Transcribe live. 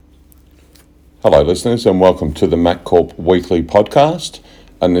Hello listeners and welcome to the MacCorp Weekly Podcast,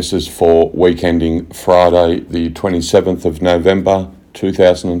 and this is for week ending Friday the 27th of November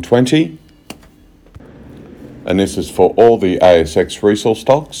 2020, and this is for all the ASX resource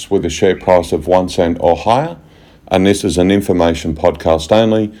stocks with a share price of 1 cent or higher, and this is an information podcast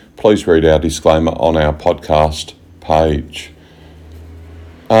only. Please read our disclaimer on our podcast page.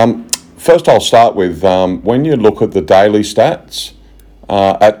 First I'll start with when you look at the daily stats,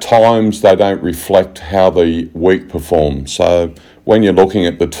 at times they don't reflect how the week performs. So when you're looking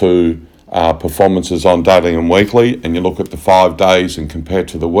at the two performances on daily and weekly, and you look at the 5 days and compare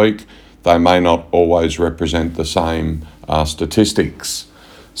to the week, they may not always represent the same statistics.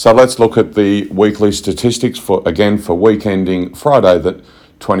 So let's look at the weekly statistics for week ending Friday, the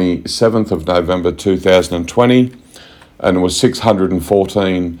 27th of November 2020. And there was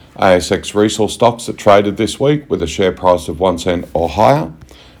 614 ASX resource stocks that traded this week with a share price of 1 cent or higher,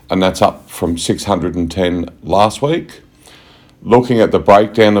 and that's up from 610 last week. Looking at the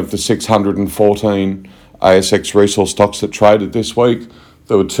breakdown of the 614 ASX resource stocks that traded this week,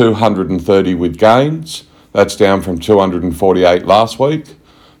 there were 230 with gains. That's down from 248 last week.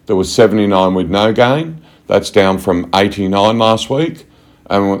 There was 79 with no gain. That's down from 89 last week.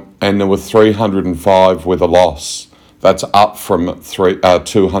 And there were 305 with a loss. That's up from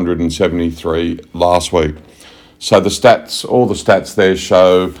 273 last week. So all the stats there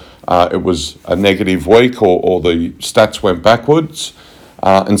show it was a negative week, or the stats went backwards.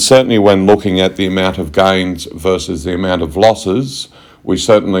 And certainly when looking at the amount of gains versus the amount of losses, we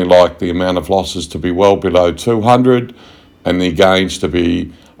certainly like the amount of losses to be well below 200 and the gains to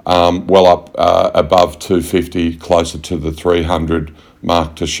be well up above 250, closer to the 300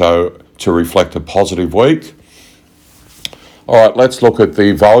 mark to reflect a positive week. All right, let's look at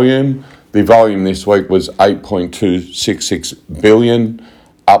the volume. The volume this week was 8.266 billion,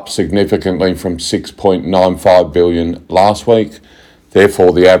 up significantly from 6.95 billion last week.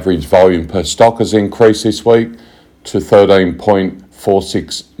 Therefore, the average volume per stock has increased this week to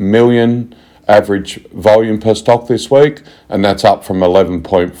 13.46 million average volume per stock this week, and that's up from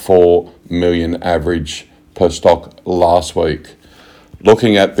 11.4 million average per stock last week.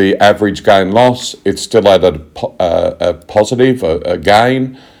 Looking at the average gain-loss, it's still at a positive, a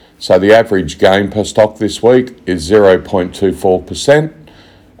gain. So the average gain per stock this week is 0.24%,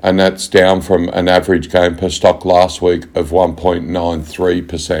 and that's down from an average gain per stock last week of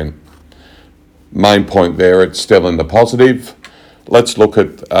 1.93%. Main point there, it's still in the positive. Let's look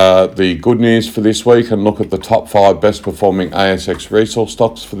at the good news for this week and look at the top 5 best performing ASX resource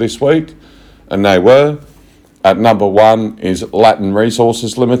stocks for this week. And they were: at number 1 is Latin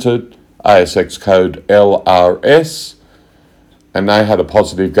Resources Limited, ASX code LRS, and they had a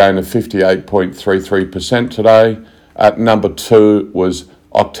positive gain of 58.33% today. At number 2 was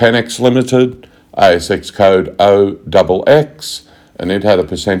Octanex Limited, ASX code OXX, and it had a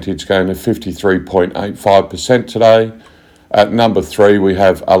percentage gain of 53.85% today. At number 3 we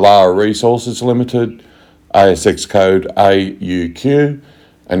have Alara Resources Limited, ASX code AUQ,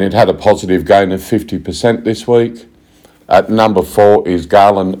 and it had a positive gain of 50% this week. At number 4 is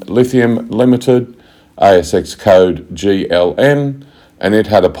Garland Lithium Limited, ASX code GLN, and it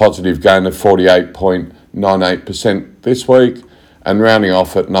had a positive gain of 48.98% this week. And rounding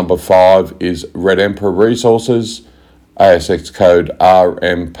off at number 5 is Red Emperor Resources, ASX code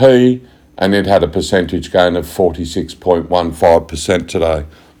RMP, and it had a percentage gain of 46.15% today.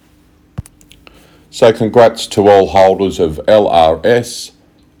 So congrats to all holders of LRS,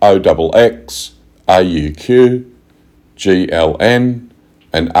 OXX, AUQ, GLN,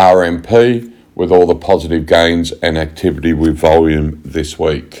 and RMP, with all the positive gains and activity with volume this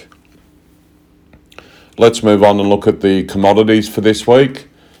week. Let's move on and look at the commodities for this week.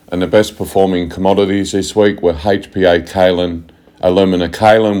 And the best performing commodities this week were HPA Kaolin, Alumina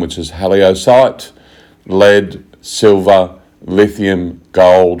Kaolin, which is halloysite, lead, silver, lithium,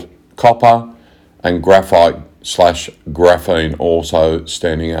 gold, copper, and graphite/graphene also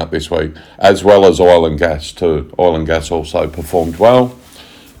standing out this week, as well as oil and gas too. Oil and gas also performed well.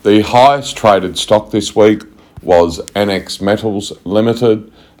 The highest traded stock this week was NX Metals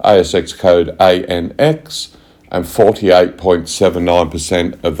Limited, ASX code ANX, and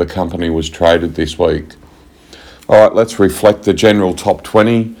 48.79% of the company was traded this week. All right, let's reflect the general top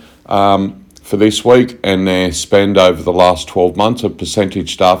 20 for this week and their spend over the last 12 months of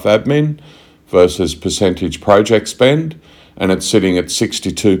percentage staff admin versus percentage project spend, and it's sitting at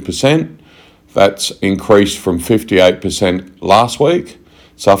 62%. That's increased from 58% last week.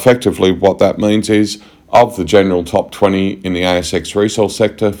 So effectively what that means is, of the general top 20 in the ASX resource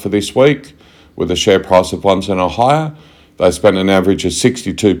sector for this week, with a share price of 1 cent or higher, They spent an average of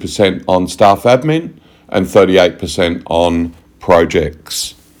 62% on staff admin and 38% on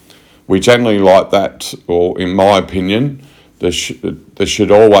projects. We generally like that, or in my opinion, there should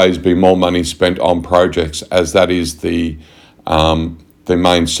always be more money spent on projects, as that is the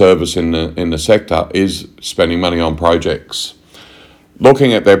main service in the sector, is spending money on projects.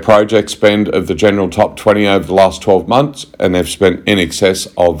 Looking at their project spend of the general top 20 over the last 12 months, and they've spent in excess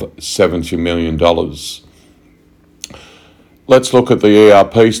of $70 million. Let's look at the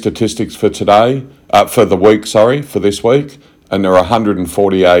ERP statistics for this week. And there are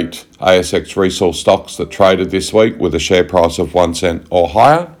 148 ASX resource stocks that traded this week with a share price of 1 cent or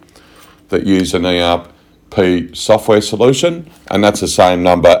higher that use an ERP software solution. And that's the same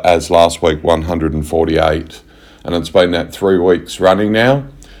number as last week, 148. And it's been that 3 weeks running now.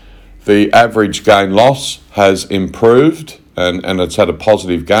 The average gain loss has improved and it's had a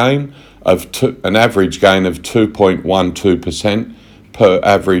positive gain of an average gain of 2.12% per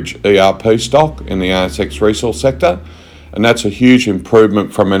average ERP stock in the ASX resource sector. And that's a huge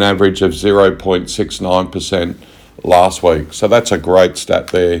improvement from an average of 0.69% last week. So that's a great stat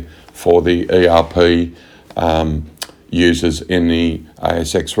there for the ERP users in the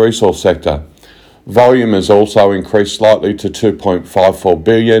ASX resource sector. Volume has also increased slightly to 2.54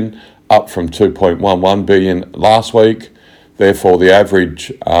 billion, up from 2.11 billion last week. Therefore, the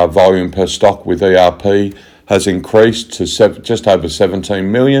average volume per stock with ERP has increased to just over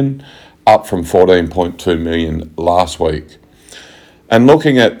 17 million, up from 14.2 million last week. And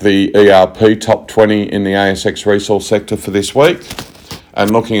looking at the ERP top 20 in the ASX resource sector for this week, and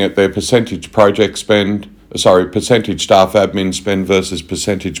looking at their percentage staff admin spend versus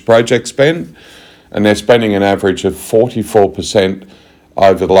percentage project spend, and they're spending an average of 44%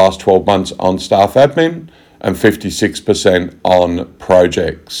 over the last 12 months on staff admin and 56% on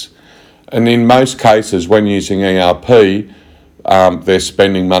projects. And in most cases, when using ERP, they're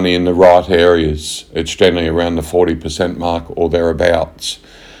spending money in the right areas. It's generally around the 40% mark or thereabouts.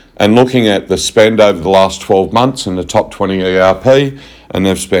 And looking at the spend over the last 12 months in the top 20 ERP, and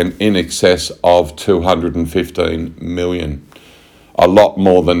they've spent in excess of 215 million. A lot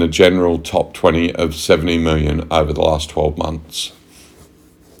more than the general top 20 of 70 million over the last 12 months.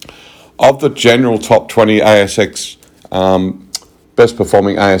 Of the general top 20 ASX, best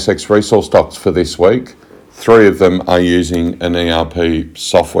performing ASX resource stocks for this week, 3 of them are using an ERP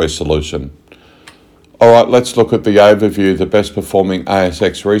software solution. All right, let's look at the overview of the best performing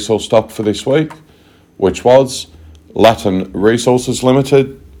ASX resource stock for this week, which was Latin Resources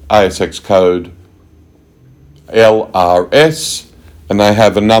Limited, ASX code LRS, and they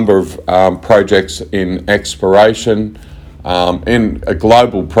have a number of projects in exploration, in a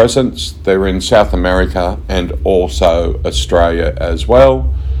global presence. They're in South America and also Australia as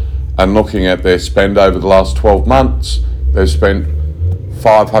well. And looking at their spend over the last 12 months, they've spent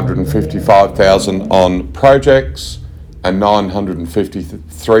 $555,000 on projects and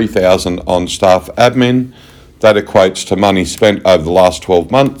 $953,000 on staff admin. That equates to money spent over the last 12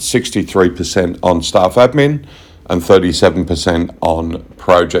 months, 63% on staff admin and 37% on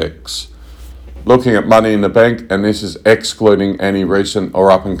projects. Looking at money in the bank, and this is excluding any recent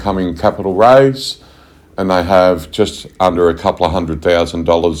or up-and-coming capital raise, and they have just under a couple of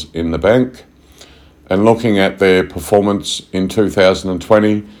 $100,000 in the bank. And looking at their performance in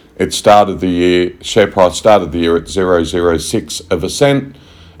 2020, share price started the year at 0.006 of a cent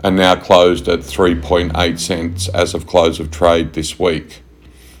and now closed at 3.8 cents as of close of trade this week.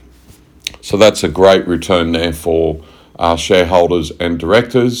 So that's a great return there for our shareholders and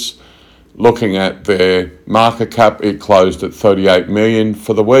directors. Looking at their market cap, it closed at 38 million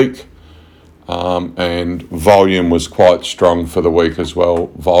for the week. And volume was quite strong for the week as well.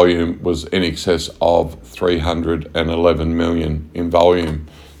 Volume was in excess of 311 million in volume.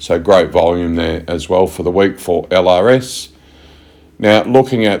 So great volume there as well for the week for LRS. Now,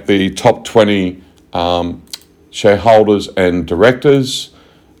 looking at the top 20 shareholders and directors,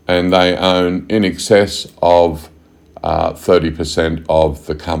 and they own in excess of 30% of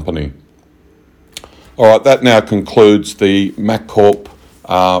the company. All right, that now concludes the MacCorp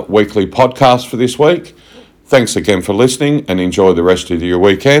weekly podcast for this week. Thanks again for listening and enjoy the rest of your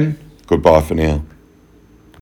weekend. Goodbye for now.